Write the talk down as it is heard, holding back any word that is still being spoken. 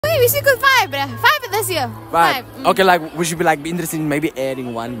we should go 5, bruh. 5 this year. 5. Okay, like, would you be like be interested in maybe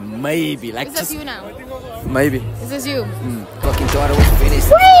adding one? Maybe. Like, Is this you now? Maybe. Is this you? Fucking daughter was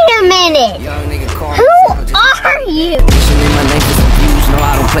finished. Wait a minute! Young nigga call Who are you? me my name for some views. No,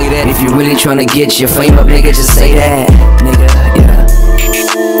 I don't play that. If you really tryna get your fame up, nigga, just say that. Nigga,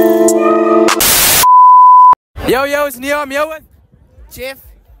 yeah. Yo, it's Neo. I'm here with Jeff.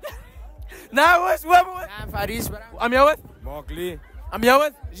 Now, what's what? I'm Faris, bro. I'm here with Mark Lee. I'm here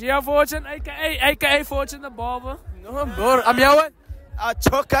with Gia Fortune, aka Fortune the Barber. No, bro. I'm here with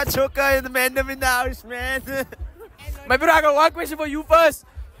Choka in the man in the house, man. my bro. I got one question for you first.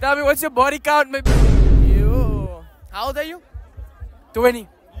 Tell me, what's your body count? Maybe Yo. How old are you? 20.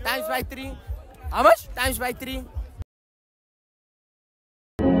 Times by 3. How much? Times by 3.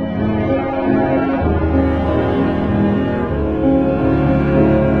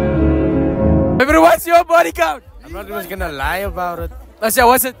 My bro, what's your body count? I'm not even gonna lie about it. Let's say,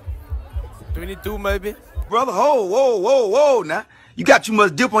 what's it? 22 maybe. Brother, whoa, now. You got too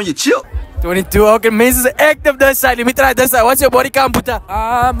much dip on your chip. 22. Okay, means it's active this side. Let me try this side. What's your body count, Buddha?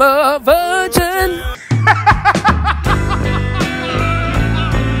 I'm a virgin.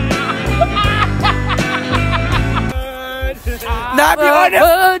 Nah, be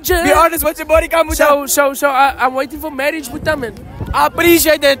honest. Be honest. What's your body count, Buddha? So I'm waiting for marriage, Buddha, man. I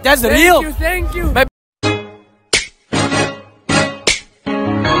appreciate that. That's real. Thank you.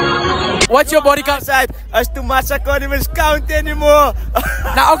 What's your body count? That's too much. I can't even count anymore.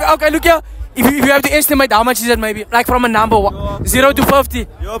 Now, okay, look here. If you have to estimate how much is it, maybe like from a number 0 to 50.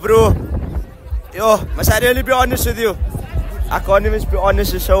 Yo, bro. Yo, must I really be honest with you? I can't even be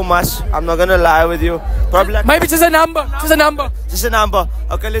honest with so much. I'm not gonna lie with you. Probably like Maybe just a number. Just a number. just a number.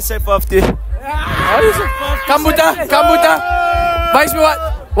 Okay, let's say 50. Come, Buddha. Vice me what?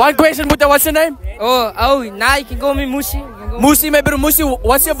 One question, Buddha. What's your name? Oh, now you can call me Musi. Musi, my bro. Musi,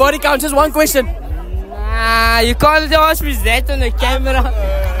 what's your body count? Just one question. Nah, you can't ask me that on the camera.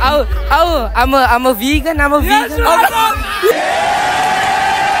 I'm a vegan.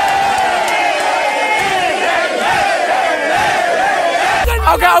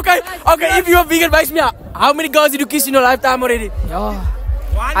 Okay. If you're vegan, vice me out. How many girls did you kiss in your lifetime already?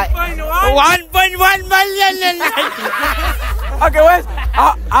 1.1 million. Okay, wait.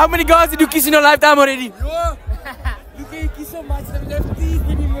 How many girls did you kiss in your lifetime already? Look, you kiss so much that we don't have teeth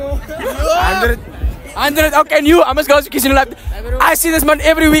anymore. 100. Okay, and you? How much girls you kiss in your lifetime? I see this man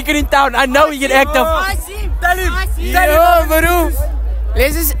every weekend in town. I know he get active. Tell him. Yo, bro.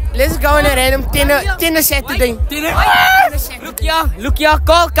 Let's go on a random dinner Saturday. Look here,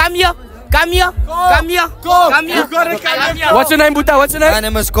 call, come here. What's your name, Buddha? What's your name? My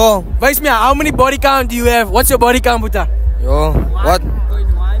name is Cole. Vice me, how many body count do you have? What's your body count, Buddha? Yo, what?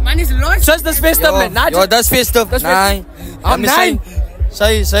 Man is lost. Just this festive, man. Not Yo, just... that's festive. That's 9. Oh, 9.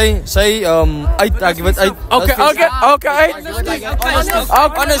 Say, 8. I give it 8. Okay.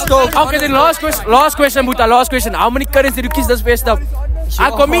 Honest talk. Okay, then last question, Buddha. Last question. How many currents did you kiss this festive?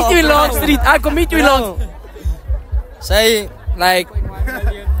 I could meet you in Long Street. Say, like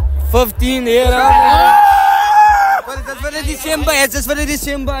 15 here. That's for the December. It's for the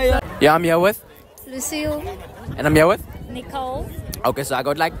December. Yeah, I'm here with. Lucille. And I'm here with. Nicole. Okay, so I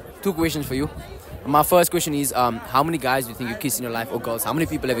got like 2 questions for you. My first question is, how many guys do you think you kissed in your life, or girls? How many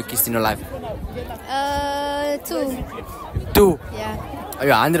people have you kissed in your life? 2. 2. Yeah. Oh,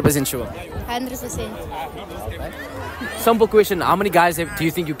 yeah, 100% sure. 100%. Simple question. How many guys do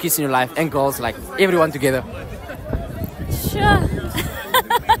you think you kissed in your life, and girls, like everyone together? Sure.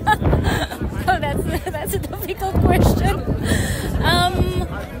 Oh, that's a difficult question.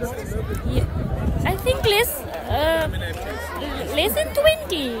 Yeah, I think less than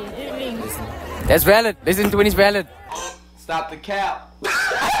 20 rings. That's valid. Less than 20 is valid. Stop the cap.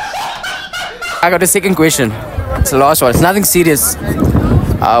 I got a second question. It's the last one. It's nothing serious.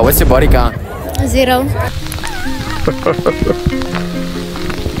 What's your body count? 0.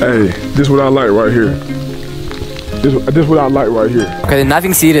 Hey, this what I like right here. This what I like right here. Okay, then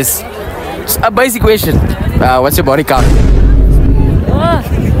nothing serious. Just a basic question. What's your body count? Oh,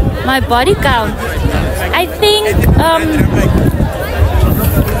 my body count. I think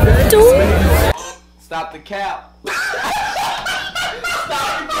 2. Stop the cap.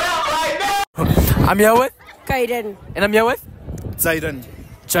 I'm here with. Kaiden. And I'm here with. Zayden.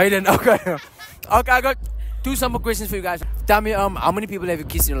 Jaden. Okay, I got 2 simple questions for you guys. Tell me, how many people have you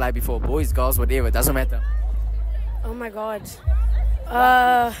kissed in your life before? Boys, girls, whatever. Doesn't matter. Oh my God.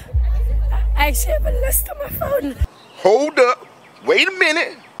 I actually have a list on my phone. Hold up. Wait a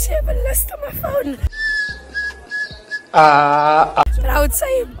minute. I have a list on my phone. But I would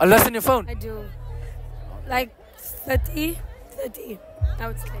say A list on your phone. I do. Like 30, 30. Now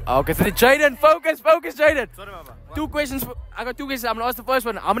it's 10. Okay, so Jaden, focus, Jaden. Two questions. I got two questions. I'm gonna ask the first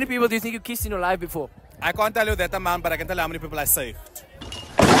one. How many people do you think you kissed in your life before? I can't tell you that amount, but I can tell you how many people I saved.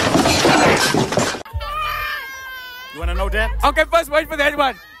 You wanna know that? Okay, first wait for that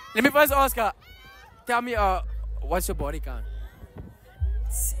one. Let me first ask her. Tell me, what's your body count?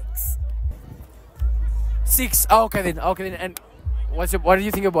 6. 6. Oh, okay then. And what do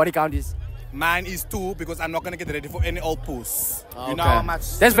you think your body count is? Mine is 2 because I'm not gonna get ready for any old poos. Okay. You know how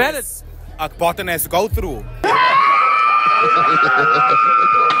much that's valid. A button has to go through.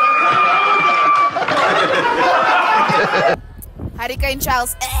 Hurricane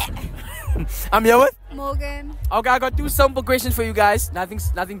Charles. I'm here with Morgan. Okay, I got two simple questions for you guys.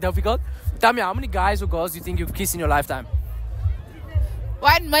 Nothing difficult. Tell me, how many guys or girls do you think you've kissed in your lifetime?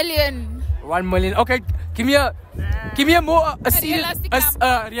 1 million. 1 million. Okay, give me a more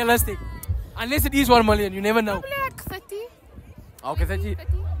realistic. Unless it is 1 million, you never know. Probably like 30. Okay, 30.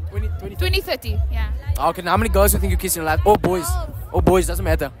 20, 30. Yeah. Okay, now how many girls do you think you kiss in your life? Oh, boys. Oh, boys, doesn't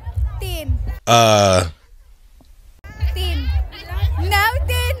matter. 10. 10. No,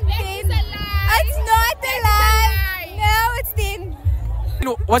 10. It's not a lie. No, it's 10.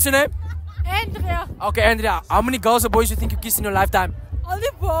 What's your name? Andrea. Okay, Andrea. How many girls or boys do you think you kissed in your lifetime? All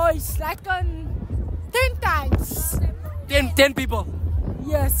the boys, like 10 times. 10 people.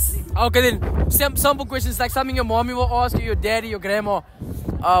 Yes. Okay then, simple questions like something your mommy will ask you, your daddy, your grandma.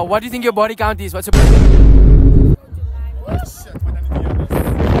 What do you think your body count is? What's your body?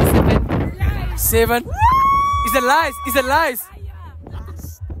 7. Is it lies? Is it lies?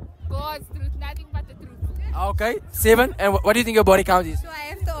 God's truth, nothing but the truth. Okay, 7. And what do you think your body count is? So I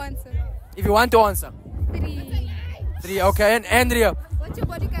have to answer. If you want to answer. 3. Okay, and Andrea. What's your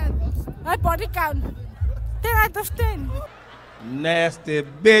body count? My body count. 10 out of 10. Nasty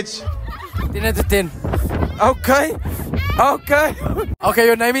bitch. 10 out of 10. Okay. Okay,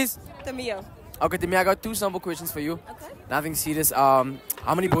 your name is? Tamia. Okay, Tamia, I got two simple questions for you. Okay. Nothing serious. How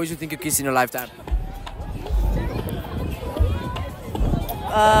many boys do you think you kissed in your lifetime?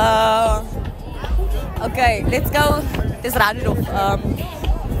 Okay, let's go. Let's round it off.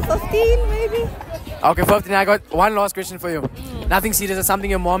 15 maybe. Okay, 15. I got one last question for you. Nothing serious. It's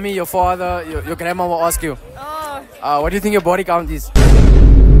something your mommy, your father, your grandma will ask you. What do you think your body count is?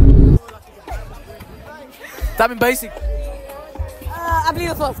 Something basic. I believe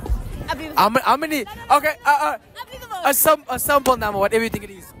the first. How many? Okay. A sample number, whatever you think it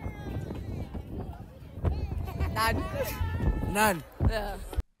is. None. Yeah.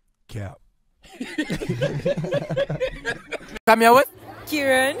 Cap. I'm here with?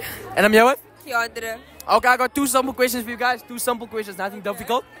 Kieran. And I'm here with? Keandra. Okay, I got two simple questions for you guys. Two simple questions, nothing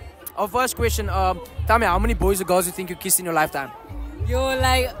difficult. Our first question, tell me, how many boys or girls do you think you kissed in your lifetime? You're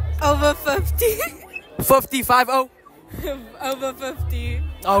like over 50. 50, 50? Over 50.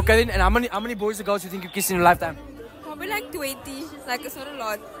 Okay then, and how many boys or girls do you think you kissed in your lifetime? Probably like 20. Like it's not a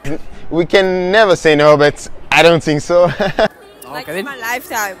lot. We can never say no, but I don't think so. Like in my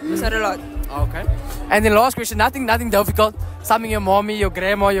lifetime, it's not a lot. Okay. And then last question, nothing difficult. Something your mommy, your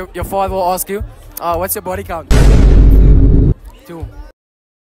grandma, your father will ask you. What's your body count? 2.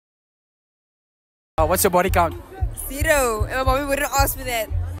 What's your body count? 0. And my mommy wouldn't ask me that.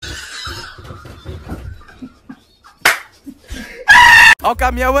 Okay,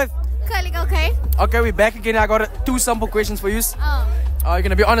 I'm here with? Colleague, okay? Okay, we're back again. I got two simple questions for you. You're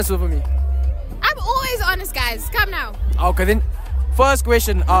gonna be honest with me. I'm always honest, guys. Come now. Okay then. First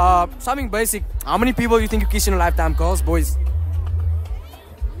question, something basic. How many people do you think you kiss in a lifetime? Girls, boys?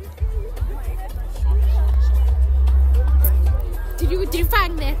 Did you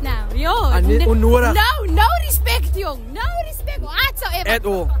find that now? Yo. No respect, young. No respect whatsoever. At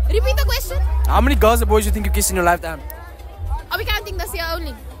all. Repeat the question. How many girls or boys do you think you kiss in your lifetime? Are we counting this year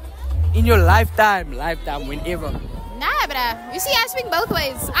only? In your lifetime, whenever. Nah, bruh. You see, I swing both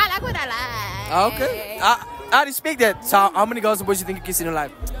ways. I like what I like. Okay. I respect that. So, how many girls or boys do you think you kiss in your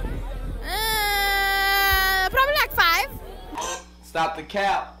life? Probably like 5. Stop the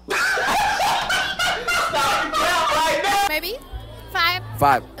cap. Maybe 5.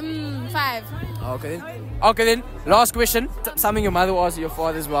 5. 5. Okay then. Last question. Something your mother will ask your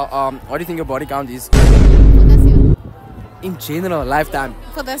father as well. What do you think your body count is? For this year. In general, lifetime.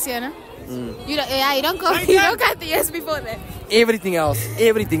 For this year, no? You don't count the years before that. Everything else.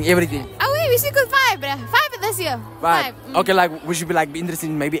 Everything. Oh wait, we should go 5, bruh. 5 this year. 5. Okay, like we should be interested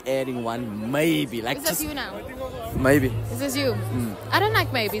in maybe adding one. Maybe. Like Is this you now? Maybe. Is this you? I don't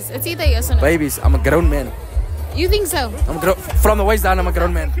like maybes. It's either yes or no. Babies. I'm a grown man. You think so? From the waist down, I'm a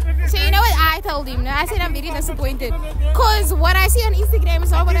grown man. So you know what I told him? I said I'm very disappointed. Cause what I see on Instagram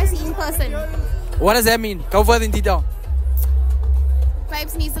is not what I see in person. What does that mean? Go further in detail.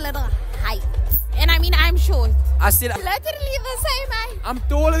 Babes needs a little height. And I mean, I'm short. I said Literally the same, eh? I'm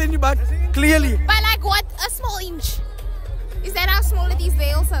taller than you, but clearly. But like what? A small inch. Is that how small it is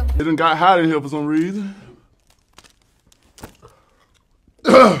there also? It done got hot in here for some reason.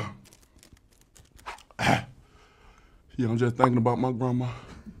 Yeah, I'm just thinking about my grandma.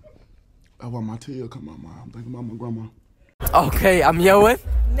 That's why my tears come out, man. I'm thinking about my grandma. Okay, I'm here with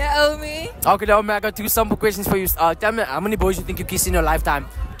Naomi. Okay, Naomi, I got 2 simple questions for you. Tell me, how many boys you think you kissed in your lifetime?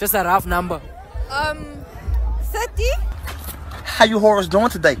 Just a rough number. 30. How you whores doing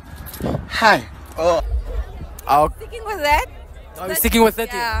today? Hi. Sticking with that. Oh, you're sticking with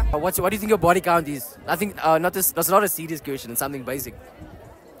 30? Yeah. What do you think your body count is? I think that's not a serious question. It's something basic.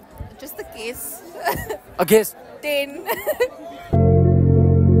 Just a guess. A guess? 10.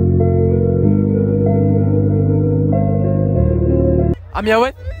 I'm here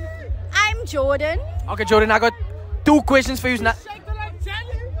with? I'm Jordan. Okay, Jordan, I got 2 questions for you.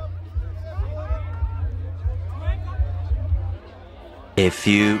 A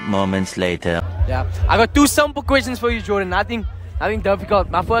few moments later. Yeah, I got 2 simple questions for you, Jordan. Nothing difficult.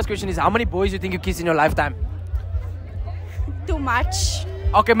 My first question is, how many boys you think you kissed in your lifetime? Too much.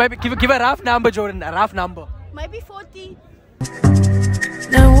 Okay, maybe give a rough number, Jordan. A rough number. Maybe 40.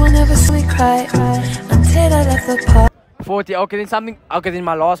 No one ever saw me cry until I left the park. 40. Okay, then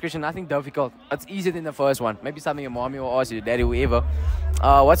my last question. Nothing difficult. It's easier than the first one. Maybe something your mommy will ask you, your daddy, whoever.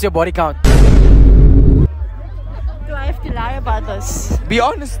 What's your body count? Do I have to lie about this? Be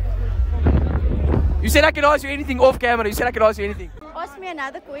honest. You said I can ask you anything off camera. You said I can ask you anything. Ask me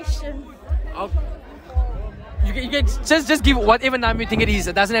another question. You can just give whatever number you think it is.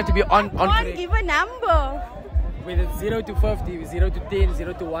 It doesn't have to be on. I can't give a number. Whether it's 0 to 50, 0 to 10,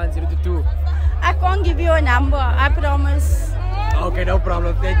 0 to 1, 0 to 2. I can't give you a number. I promise. Okay, no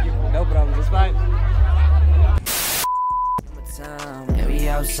problem. Thank you. No problem. It's fine. Yeah, we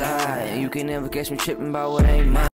outside. You can never catch me tripping about what ain't mine.